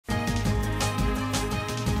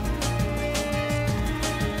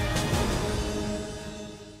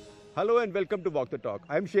Hello and welcome to Walk the Talk.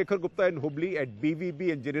 I am Shekhar Gupta in Hubli at BVB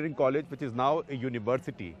Engineering College, which is now a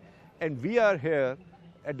university. And we are here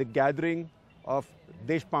at the gathering of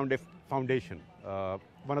Deshpande Foundation,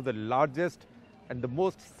 one of the largest and the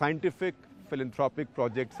most scientific philanthropic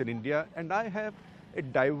projects in India. And I have a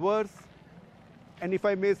diverse, and if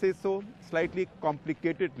I may say so, slightly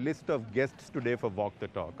complicated list of guests today for Walk the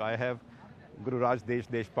Talk. I have Gururaj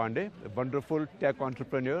Deshpande, a wonderful tech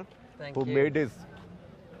entrepreneur who made his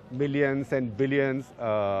millions and billions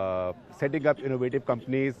setting up innovative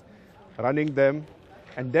companies, running them,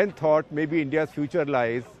 and then thought maybe India's future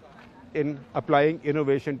lies in applying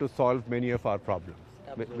innovation to solve many of our problems,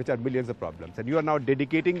 which are millions of problems. And you are now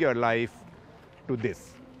dedicating your life to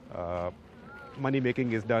this. Money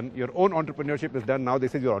making is done, your own entrepreneurship is done, now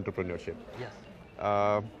this is your entrepreneurship. Yes.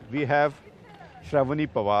 We have Shravani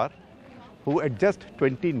Pawar, who at just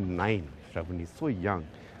 29, Shravani, so young,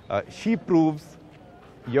 she proves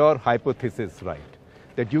your hypothesis right,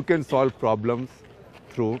 that you can solve problems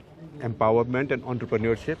through empowerment and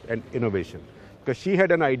entrepreneurship and innovation. Because she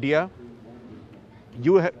had an idea,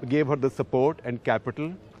 you gave her the support and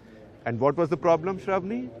capital. And what was the problem,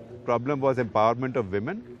 Shravani? Problem was empowerment of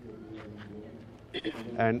women.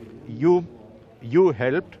 And you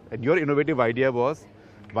helped, and your innovative idea was,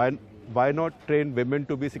 why not train women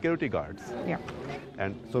to be security guards? Yeah.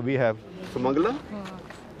 And so we have Sumangala.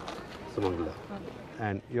 Sumangala.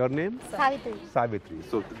 And your name? Savitri. Savitri.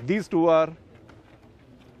 So these two are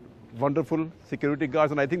wonderful security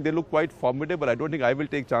guards, and I think they look quite formidable. I don't think I will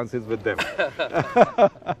take chances with them.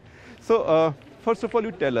 So first of all,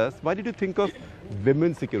 you tell us, why did you think of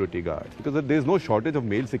women security guards? Because there is no shortage of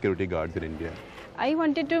male security guards in India. I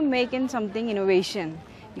wanted to make in something innovation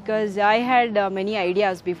because I had many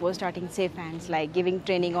ideas before starting Safe Hands, like giving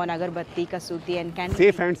training on agarbatti, kasuti and candle.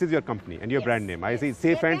 Safe Hands is your company and your Yes. brand name. I see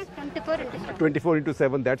Safe Hands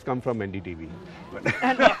 24/7, that's come from NDTV.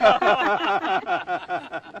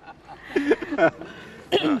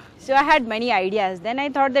 So I had many ideas. Then I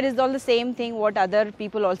thought that is all the same thing what other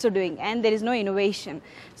people also doing, and there is no innovation.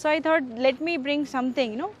 So I thought, let me bring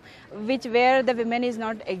something, where the women is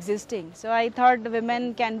not existing. So I thought the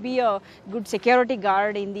women can be a good security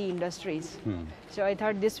guard in the industries. So I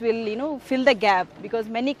thought this will, fill the gap, because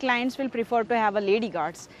many clients will prefer to have a lady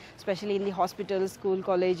guards, especially in the hospitals, school,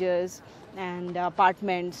 colleges, and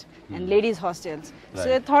apartments and ladies hostels. Right.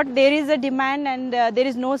 So I thought there is a demand and there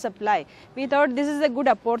is no supply. We thought this is a good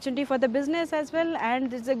opportunity for the business as well, and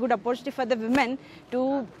this is a good opportunity for the women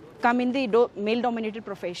to come in the male dominated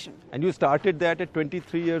profession. And you started that at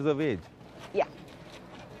 23 years of age. Yeah.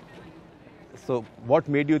 So what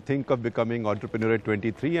made you think of becoming entrepreneur at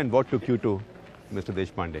 23, and what took you to Mr.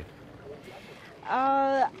 Deshpande?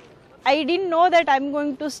 I didn't know that I'm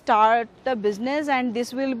going to start a business and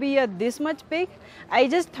this will be this much big. I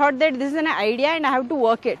just thought that this is an idea and I have to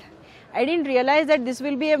work it. I didn't realize that this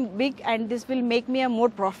will be a big and this will make me a more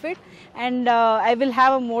profit, and I will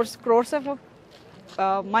have a more crores of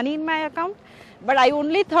money in my account. But I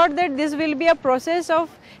only thought that this will be a process of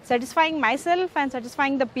satisfying myself and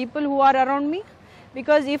satisfying the people who are around me.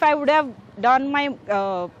 Because if I would have done my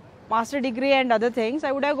master degree and other things,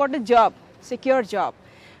 I would have got a job, secure job.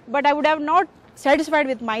 But I would have not satisfied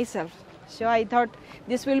with myself. So I thought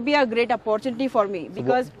this will be a great opportunity for me,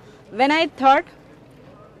 because when I thought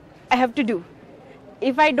I have to do,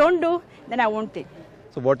 if I don't do, then I won't think.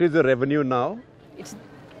 So what is the revenue now? It's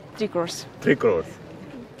 3 crores. 3 crores.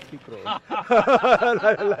 3 crores.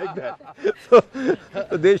 I like that. So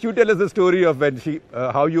they should tell us the story of when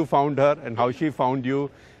how you found her and how she found you,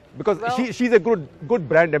 because she's a good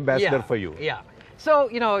brand ambassador for you. Yeah. So,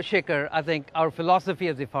 Shekhar, I think our philosophy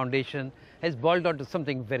as a foundation has boiled down to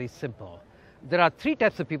something very simple. There are 3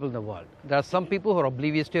 types of people in the world. There are some people who are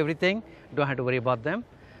oblivious to everything, don't have to worry about them.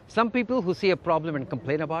 Some people who see a problem and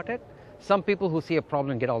complain about it. Some people who see a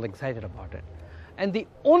problem and get all excited about it. And the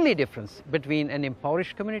only difference between an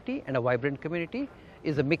impoverished community and a vibrant community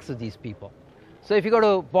is a mix of these people. So if you go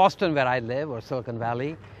to Boston, where I live, or Silicon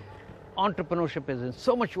Valley, entrepreneurship is in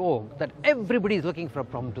so much vogue that everybody is looking for a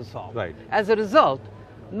problem to solve. Right. As a result,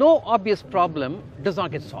 no obvious problem does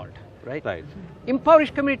not get solved. Right? Right.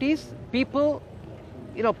 Impoverished communities, people,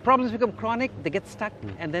 problems become chronic, they get stuck,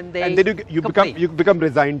 and then they you become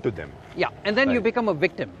resigned to them. Yeah, and then you become a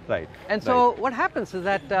victim. Right. And so what happens is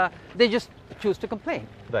that they just choose to complain.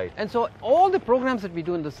 Right. And so all the programs that we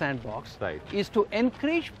do in the sandbox Right. is to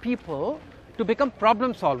encourage people to become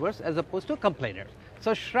problem solvers as opposed to complainers.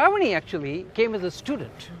 So Shravani actually came as a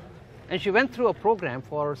student, and she went through a program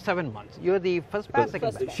for 7 months. You're the first batch,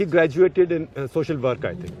 second batch. She graduated in social work,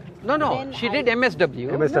 I think. No, she did MSW.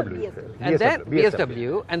 MSW. And then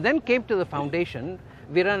BSW, and then came to the foundation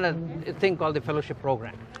we run a thing called the fellowship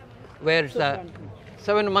program, where it's a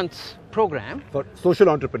 7 months program For social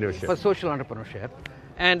entrepreneurship. for social entrepreneurship,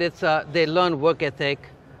 and it's they learn work ethic,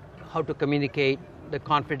 how to communicate, the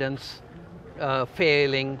confidence,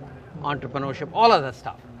 failing, entrepreneurship, all of that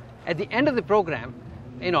stuff. At the end of the program,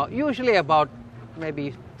 usually about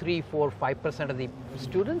maybe 3, 4, 5% of the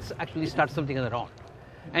students actually start something on their own.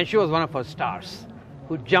 And she was one of our stars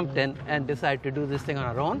who jumped in and decided to do this thing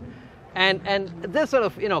on her own. And this sort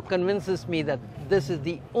of convinces me that this is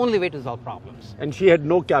the only way to solve problems. And she had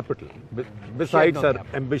no capital besides no her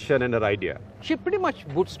capital. ambition and her idea. She pretty much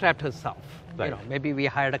bootstrapped herself. Right. Maybe we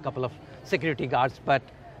hired a couple of security guards, but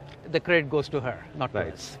the credit goes to her, not to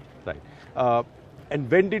Right, us. right. And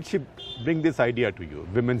when did she bring this idea to you,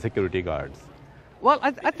 women security guards? Well,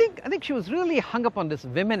 I think she was really hung up on this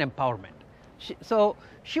women empowerment. So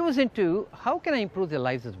she was into how can I improve their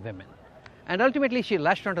lives as women, and ultimately she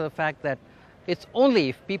latched onto the fact that it's only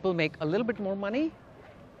if people make a little bit more money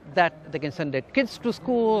that they can send their kids to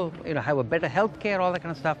school, have a better health care, all that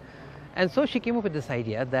kind of stuff. And so she came up with this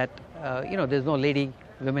idea that there's no lady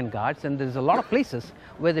women guards, and there's a lot of places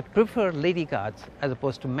where they prefer lady guards as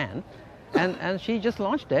opposed to men. And she just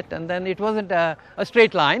launched it, and then it wasn't a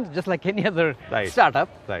straight line, just like any other startup.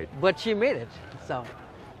 Right. But she made it. So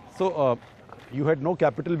you had no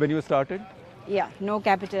capital when you started? Yeah, no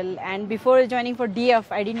capital. And before joining for DF,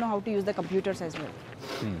 I didn't know how to use the computers as well.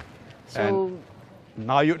 So And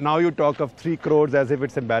now you talk of 3 crores as if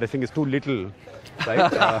it's embarrassing. It's too little, right?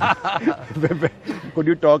 Could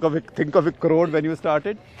you think of a crore when you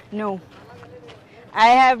started? no, I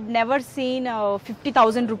have never seen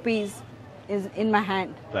 50,000 rupees is in my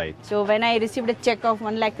hand. Right. So when I received a check of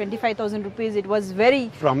 1,25,000 rupees, it was very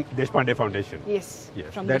From Deshpande Foundation. yes.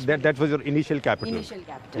 Yes. From That was your initial capital. initial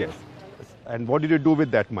capital. Yes. And what did you do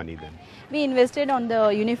with that money then? We invested on the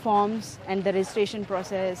uniforms and the registration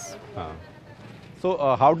process.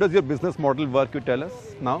 So how does your business model work? You tell us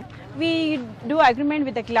now. We do agreement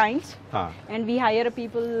with the clients, Ah. and we hire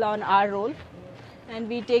people on our role, and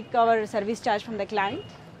we take our service charge from the client.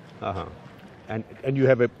 Uh-huh. And you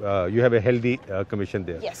have a healthy commission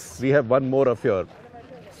there. Yes. We have one more of your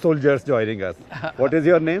soldiers joining us. What is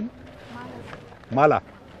your name? Mala.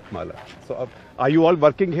 Mala. So are you all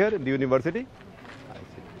working here in the university?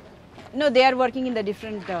 No, they are working in the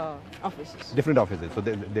different offices. Different offices. So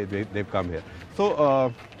they've come here.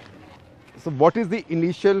 So so what is the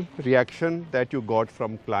initial reaction that you got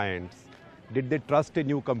from clients? Did they trust a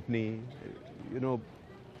new company?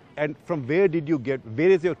 And from where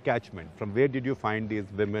is your catchment? From where did you find these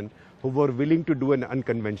women who were willing to do an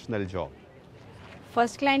unconventional job?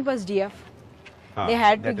 First client was DF. They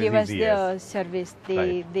had to that is give us easy, the yes. service.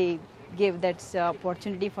 Right. They gave that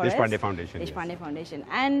opportunity for us. Deshpande Foundation. Deshpande Foundation.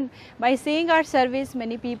 And by seeing our service,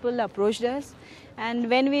 many people approached us. And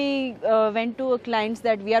when we went to clients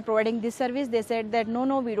that we are providing this service, they said that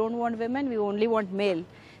no, we don't want women, we only want male.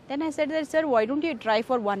 Then I said that, sir, why don't you try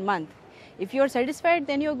for 1 month? If you are satisfied,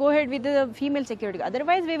 then you go ahead with the female security guard.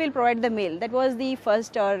 Otherwise, we will provide the male. That was the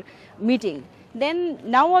first meeting. Then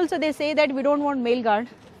now also they say that we don't want male guard.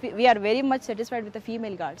 We are very much satisfied with the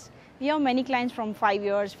female guards. We have many clients from 5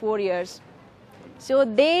 years, 4 years. So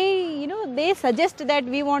they suggest that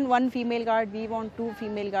we want 1 female guard, we want 2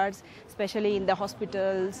 female guards, especially in the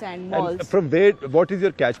hospitals and malls. And from where, what is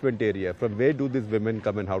your catchment area? From where do these women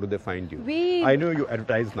come and how do they find you? I know you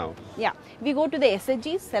advertise now. Yeah, we go to the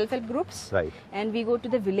SHGs, self-help groups, Right. and we go to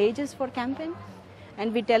the villages for campaign,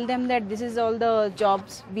 and we tell them that this is all the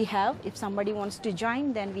jobs we have. If somebody wants to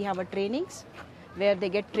join, then we have a trainings where they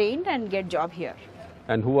get trained and get job here.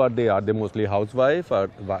 And who are they? Are they mostly housewives? Are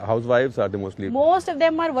they mostly? Most of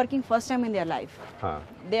them are working first time in their life. Huh.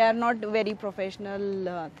 They are not very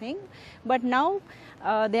professional thing, but now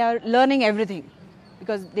they are learning everything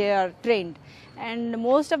because they are trained. And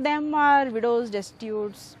most of them are widows,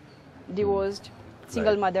 destitutes, divorced,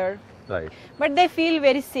 single mother. Right. But they feel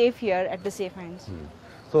very safe here at the Safe Hands.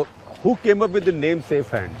 So who came up with the name Safe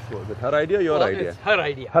Hands? Was it her idea or your idea? It's her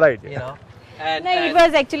idea. Her idea. No, it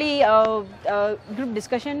was actually a group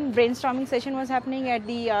discussion, brainstorming session was happening at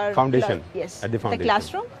the Foundation. Yes, At the foundation.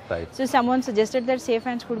 classroom. Right. So someone suggested that Safe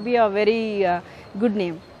Hands could be a very good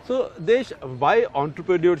name. So Desh, why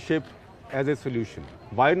entrepreneurship as a solution?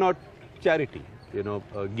 Why not charity?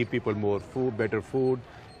 Give people more food, better food,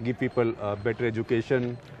 give people better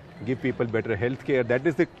education, give people better health care. That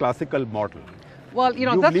is the classical model. Well,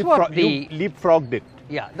 that's what you leapfrogged it.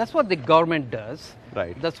 Yeah, that's what the government does.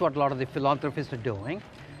 Right. That's what a lot of the philanthropists are doing.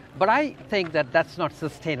 But I think that that's not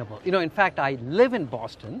sustainable. In fact, I live in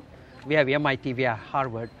Boston. We have MIT, we have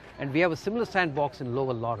Harvard, and we have a similar sandbox in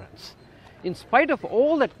Lower Lawrence. In spite of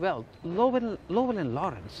all that wealth, Lowell and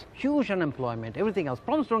Lawrence, huge unemployment, everything else,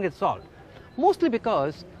 problems don't get solved. Mostly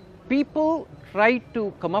because people try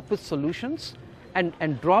to come up with solutions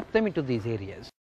and drop them into these areas.